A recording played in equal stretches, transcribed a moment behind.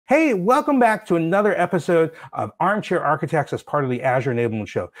Hey, welcome back to another episode of Armchair Architects as part of the Azure Enablement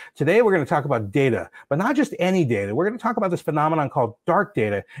Show. Today, we're going to talk about data, but not just any data. We're going to talk about this phenomenon called dark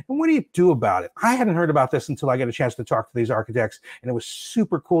data, and what do you do about it? I hadn't heard about this until I got a chance to talk to these architects, and it was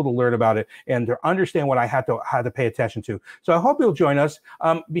super cool to learn about it and to understand what I had to pay attention to. So I hope you'll join us.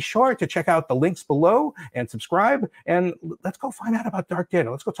 Be sure to check out the links below and subscribe, and let's go find out about dark data.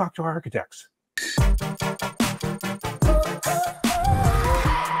 Let's go talk to our architects.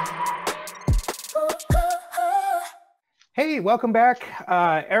 Hey, welcome back,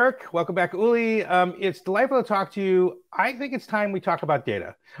 Eric. Welcome back, Uli. It's delightful to talk to you. I think it's time we talk about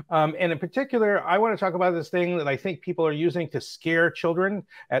data. And in particular, I want to talk about this thing that I think people are using to scare children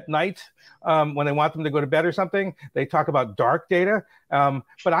at night when they want them to go to bed or something. They talk about dark data,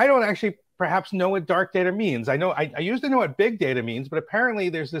 but I don't actually perhaps know what dark data means. I know I used to know what big data means, but apparently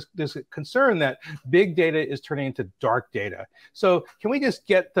there's this concern that big data is turning into dark data. So can we just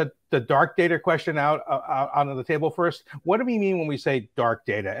get the dark data question out onto the table first? What do we mean when we say dark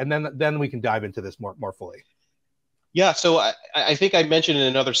data? And then we can dive into this more fully. Yeah, so I think I mentioned in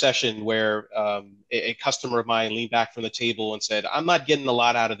another session where a customer of mine leaned back from the table and said, I'm not getting a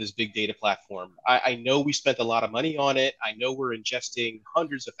lot out of this big data platform. I know we spent a lot of money on it. I know we're ingesting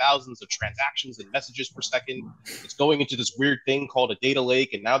hundreds of thousands of transactions and messages per second. It's going into this weird thing called a data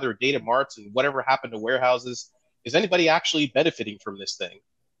lake, and now there are data marts and whatever happened to warehouses. Is anybody actually benefiting from this thing?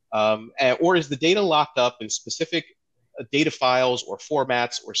 Or is the data locked up in specific data files or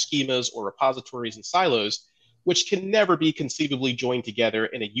formats or schemas or repositories and silos, which can never be conceivably joined together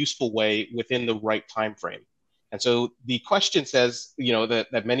in a useful way within the right time frame? And so the question says,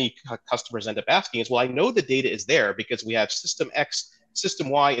 that many customers end up asking is, well, I know the data is there because we have system X, system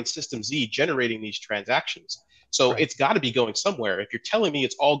Y, and system Z generating these transactions. So It's got to be going somewhere. If you're telling me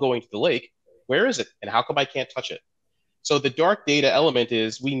it's all going to the lake, where is it? And how come I can't touch it? So the dark data element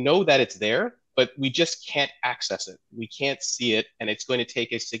is we know that it's there, but we just can't access it. We can't see it, and it's going to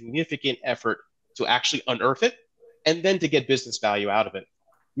take a significant effort to actually unearth it, and then to get business value out of it.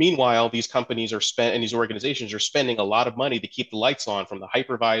 Meanwhile, these companies and these organizations are spending a lot of money to keep the lights on, from the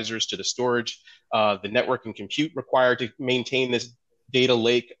hypervisors to the storage, the network and compute required to maintain this data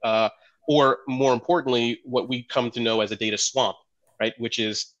lake, or more importantly, what we come to know as a data swamp, right? Which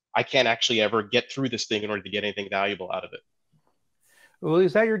is, I can't actually ever get through this thing in order to get anything valuable out of it. Well,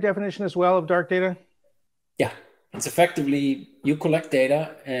 is that your definition as well of dark data? Yeah. It's effectively, you collect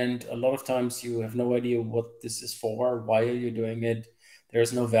data, and a lot of times you have no idea what this is for. Why are you doing it?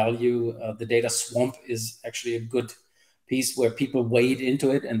 There's no value. The data swamp is actually a good piece where people wade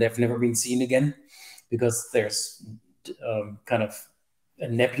into it and they've never been seen again, because there's kind of a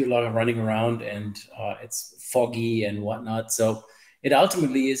nebula running around, and it's foggy and whatnot. So it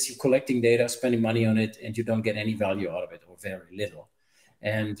ultimately is you collecting data, spending money on it, and you don't get any value out of it, or very little.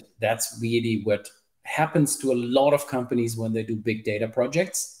 And that's really what happens to a lot of companies when they do big data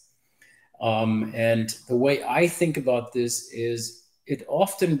projects. And the way I think about this is it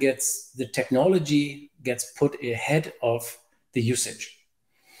often the technology gets put ahead of the usage.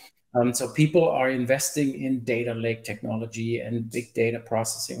 So people are investing in data lake technology and big data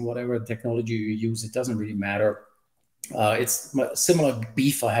processing, whatever technology you use, it doesn't really matter. It's a similar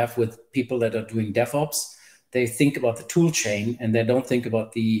beef I have with people that are doing DevOps. They think about the tool chain and they don't think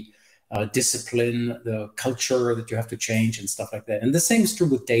about the discipline, the culture that you have to change and stuff like that. And the same is true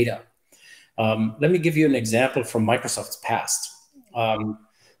with data. Let me give you an example from Microsoft's past.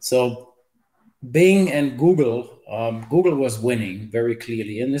 So Bing and Google, Google was winning very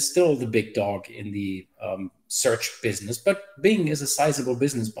clearly and is still the big dog in the search business. But Bing is a sizable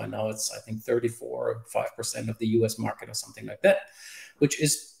business by now. It's, I think, 34 or 5% of the US market or something like that, which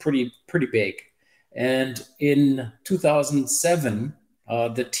is pretty big. And in 2007,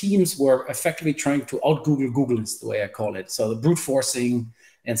 the teams were effectively trying to out-Google Google, is the way I call it. So the brute forcing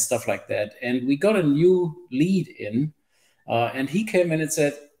and stuff like that. And we got a new lead in, and he came in and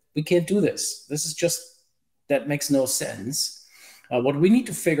said, we can't do this. This is just, that makes no sense. What we need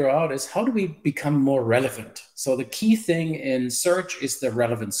to figure out is, how do we become more relevant? So the key thing in search is the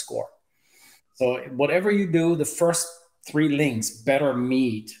relevance score. So whatever you do, the first 3 links better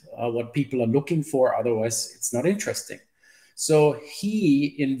meet what people are looking for. Otherwise, it's not interesting. So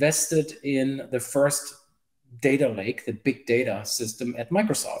he invested in the first data lake, the big data system at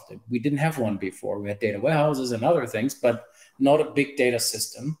Microsoft. We didn't have one before. We had data warehouses and other things, but not a big data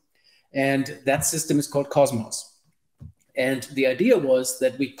system. And that system is called Cosmos. And the idea was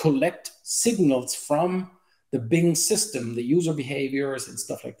that we collect signals from the Bing system, the user behaviors and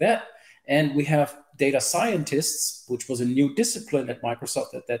stuff like that. And we have data scientists, which was a new discipline at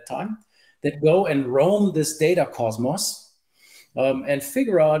Microsoft at that time, that go and roam this data cosmos and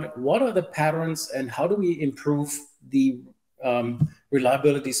figure out what are the patterns and how do we improve the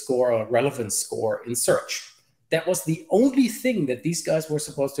reliability score or relevance score in search. That was the only thing that these guys were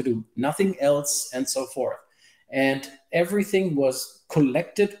supposed to do, nothing else, and so forth. And everything was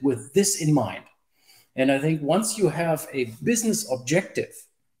collected with this in mind. And I think once you have a business objective,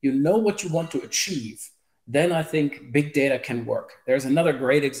 you know what you want to achieve, then I think big data can work. There's another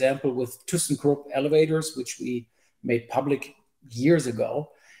great example with thyssenkrupp elevators, which we made public years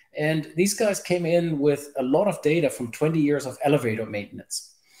ago. And these guys came in with a lot of data from 20 years of elevator maintenance.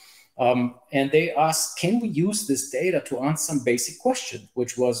 And they asked, can we use this data to answer some basic question,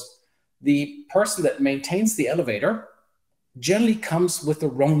 which was the person that maintains the elevator generally comes with the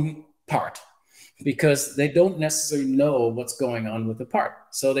wrong part because they don't necessarily know what's going on with the part.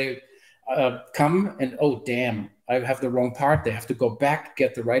 So they come and, oh, damn, I have the wrong part. They have to go back,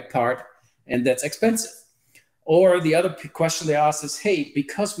 get the right part, and that's expensive. Or the other question they ask is, hey,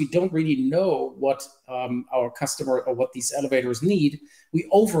 because we don't really know what our customer or what these elevators need, we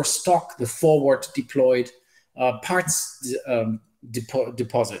overstock the forward deployed parts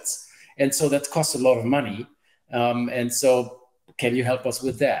deposits. And so that costs a lot of money. And so can you help us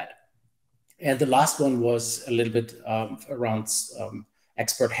with that? And the last one was a little bit around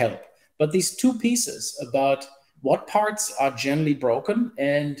expert help. But these two pieces about what parts are generally broken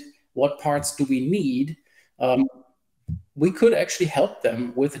and what parts do we need, we could actually help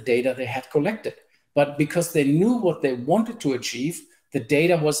them with the data they had collected. But because they knew what they wanted to achieve, the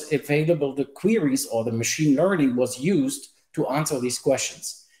data was available, the queries or the machine learning was used to answer these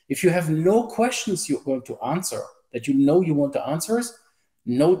questions. If you have no questions you're going to answer that you know you want to answer,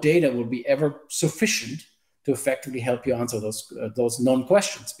 no data will be ever sufficient to effectively help you answer those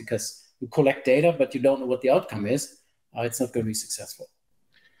non-questions, because you collect data, but you don't know what the outcome is. It's not going to be successful.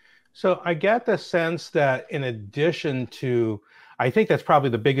 So I get the sense that in addition to, I think that's probably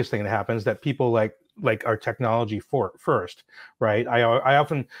the biggest thing that happens, that people like our technology first, right? I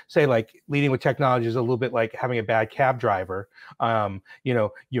often say like leading with technology is a little bit like having a bad cab driver. You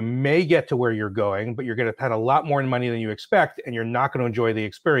know, you may get to where you're going, but you're going to spend a lot more money than you expect, and you're not going to enjoy the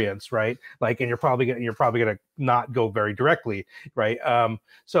experience, right? Like, and you're probably going to not go very directly, right?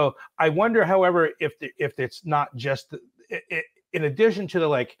 So I wonder, however, if it's not just in addition to the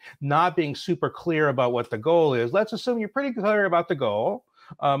like not being super clear about what the goal is, let's assume you're pretty clear about the goal.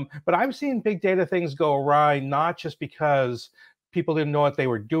 But I've seen big data things go awry, not just because people didn't know what they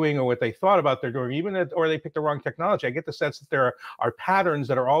were doing or what they thought about they're doing, or they picked the wrong technology. I get the sense that there are patterns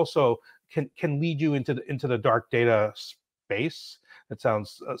that are also can lead you into the dark data space. That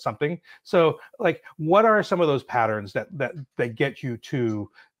sounds something. So like, what are some of those patterns that get you to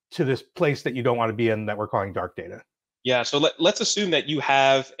this place that you don't want to be in, that we're calling dark data? Yeah, so let's assume that you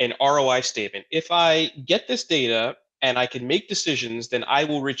have an ROI statement. If I get this data and I can make decisions, then I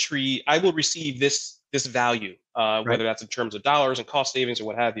will receive this value, Right. whether that's in terms of dollars and cost savings or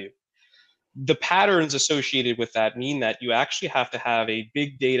what have you. The patterns associated with that mean that you actually have to have a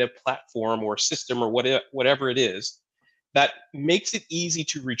big data platform or system or whatever it is that makes it easy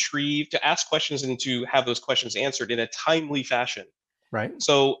to retrieve, to ask questions, and to have those questions answered in a timely fashion. Right.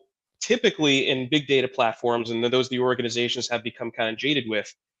 So typically in big data platforms, and those the organizations have become kind of jaded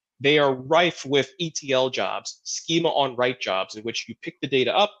with, they are rife with ETL jobs, schema on write jobs, in which you pick the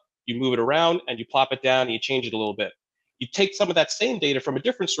data up, you move it around, and you plop it down, and you change it a little bit. You take some of that same data from a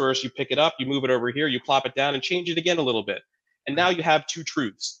different source, you pick it up, you move it over here, you plop it down, and change it again a little bit. And now you have two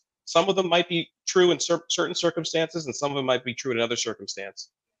truths. Some of them might be true in certain circumstances, and some of them might be true in another circumstance.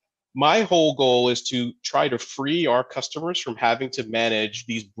 My whole goal is to try to free our customers from having to manage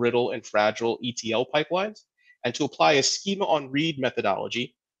these brittle and fragile ETL pipelines, and to apply a schema on read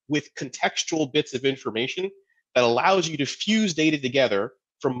methodology with contextual bits of information that allows you to fuse data together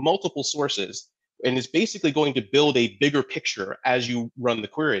from multiple sources, and is basically going to build a bigger picture as you run the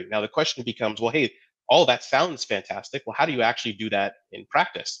query. Now the question becomes, well, hey, all that sounds fantastic. Well, how do you actually do that in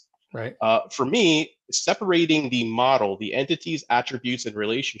practice? Right. For me, separating the model, the entities, attributes, and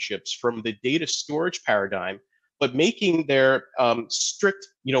relationships from the data storage paradigm, but making their strict,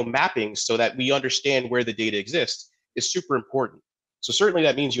 mappings so that we understand where the data exists, is super important. So certainly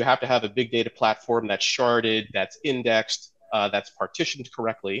that means you have to have a big data platform that's sharded, that's indexed, that's partitioned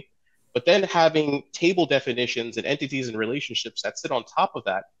correctly. But then having table definitions and entities and relationships that sit on top of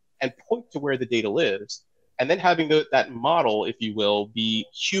that and point to where the data lives. And then having that model, if you will, be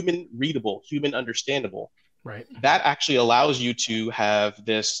human readable, human understandable. Right. That actually allows you to have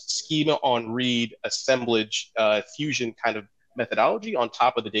this schema on read, assemblage, fusion kind of methodology on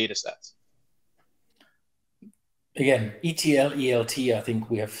top of the data sets. Again, ETL, ELT, I think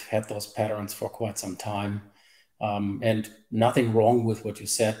we have had those patterns for quite some time. And nothing wrong with what you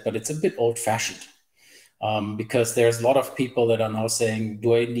said, but it's a bit old-fashioned. Because there's a lot of people that are now saying,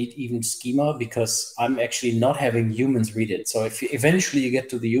 do I need even schema? Because I'm actually not having humans read it. So if eventually you get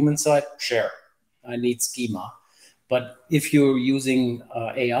to the human side, sure, I need schema. But if you're using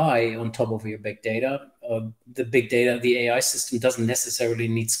AI on top of your big data, the AI system doesn't necessarily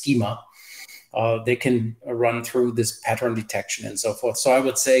need schema. They can run through this pattern detection and so forth. So I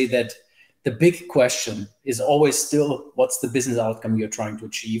would say that the big question is always still, what's the business outcome you're trying to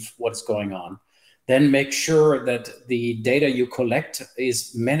achieve? What is going on? Then make sure that the data you collect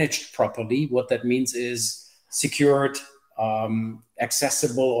is managed properly. What that means is secured,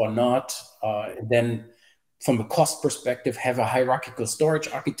 accessible or not. Then from a cost perspective, have a hierarchical storage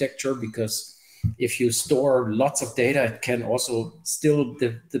architecture, because if you store lots of data, it can also still,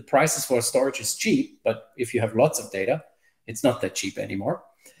 the prices for storage is cheap, but if you have lots of data, it's not that cheap anymore.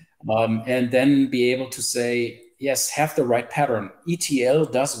 And then be able to say, yes, have the right pattern. ETL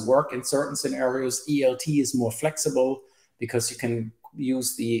does work in certain scenarios. ELT is more flexible because you can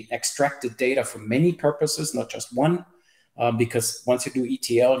use the extracted data for many purposes, not just one. Because once you do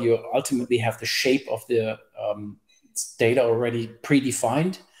ETL, you ultimately have the shape of the data already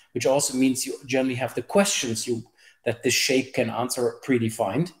predefined, which also means you generally have the questions that this shape can answer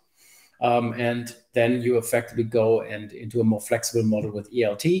predefined. And then you effectively go into a more flexible model with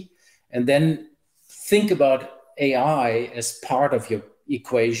ELT. And then think about AI as part of your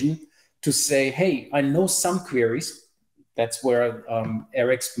equation to say, hey, I know some queries. That's where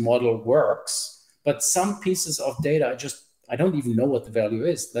Eric's model works. But some pieces of data, I don't even know what the value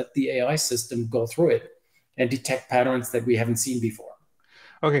is. Let the AI system go through it and detect patterns that we haven't seen before.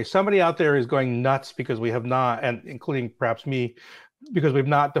 Okay, somebody out there is going nuts because we have not, and including perhaps me, because we've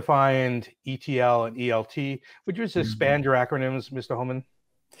not defined ETL and ELT. Would you just expand your acronyms, Mr. Holman?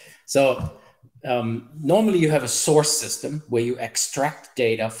 So normally you have a source system where you extract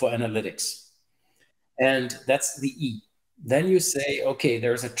data for analytics. And that's the E. Then you say, okay,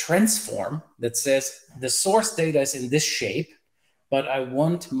 there's a transform that says the source data is in this shape, but I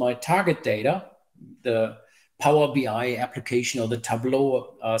want my target data, the Power BI application or the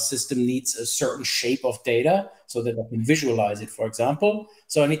Tableau system needs a certain shape of data so that I can visualize it, for example.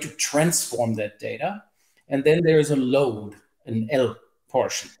 So I need to transform that data. And then there is a load, an L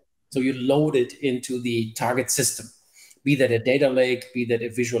portion. So you load it into the target system, be that a data lake, be that a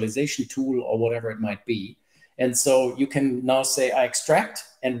visualization tool, or whatever it might be. And so you can now say, I extract,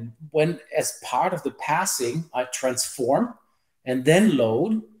 and when as part of the passing, I transform and then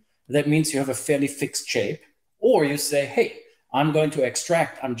load. That means you have a fairly fixed shape. Or you say, hey, I'm going to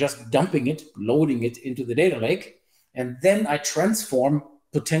extract, I'm just dumping it, loading it into the data lake, and then I transform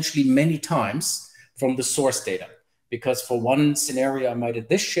potentially many times from the source data. Because for one scenario, I might have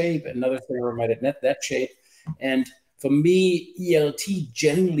this shape, another scenario I might have that shape. And for me, ELT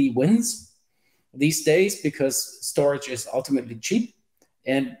generally wins these days because storage is ultimately cheap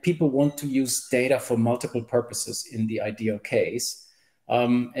and people want to use data for multiple purposes in the ideal case.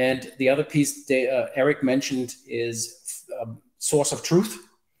 And the other piece Eric mentioned is source of truth.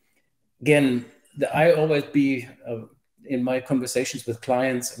 Again, I always in my conversations with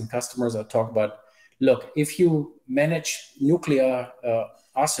clients and customers, I talk about, look, if you manage nuclear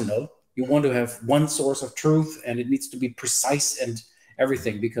arsenal, you want to have one source of truth and it needs to be precise and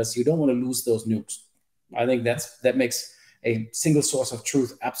everything because you don't want to lose those nukes. I think that makes a single source of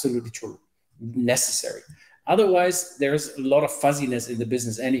truth absolutely true, necessary. Otherwise, there's a lot of fuzziness in the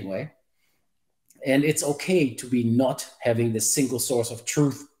business anyway. And it's okay to be not having this single source of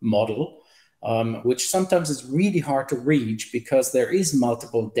truth model, which sometimes is really hard to reach because there is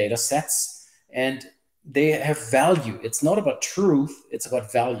multiple data sets and they have value. It's not about truth, it's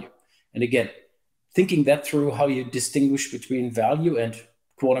about value. And again, thinking that through how you distinguish between value and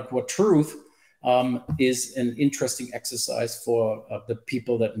quote unquote truth is an interesting exercise for the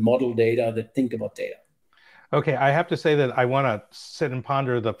people that model data, that think about data. Okay, I have to say that I want to sit and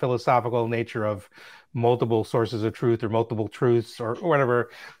ponder the philosophical nature of multiple sources of truth or multiple truths or whatever.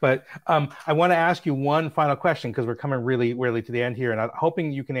 But I want to ask you one final question because we're coming really, really to the end here, and I'm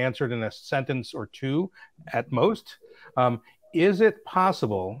hoping you can answer it in a sentence or two at most. Is it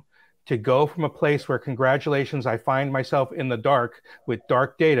possible to go from a place where, congratulations, I find myself in the dark with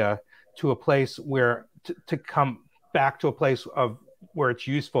dark data, to a place where to come back to a place of where it's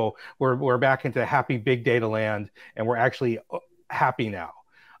useful, where we're back into happy big data land and we're actually happy now,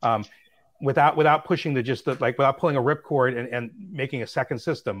 without pushing without pulling a ripcord and making a second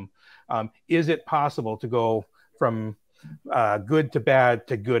system? Is it possible to go from good to bad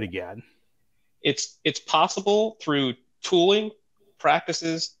to good again? It's possible through tooling,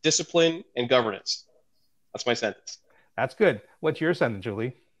 practices, discipline, and governance. That's my sentence. That's good. What's your sentence,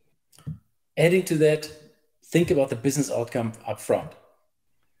 Julie? Adding to that, think about the business outcome up front.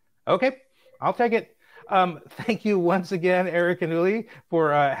 Okay, I'll take it. Thank you once again, Eric and Uli,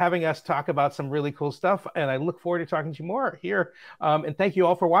 for having us talk about some really cool stuff. And I look forward to talking to you more here. And thank you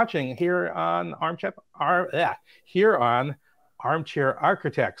all for watching here on Armchair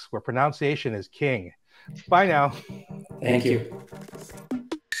Architects, where pronunciation is king. Bye now. Thank you.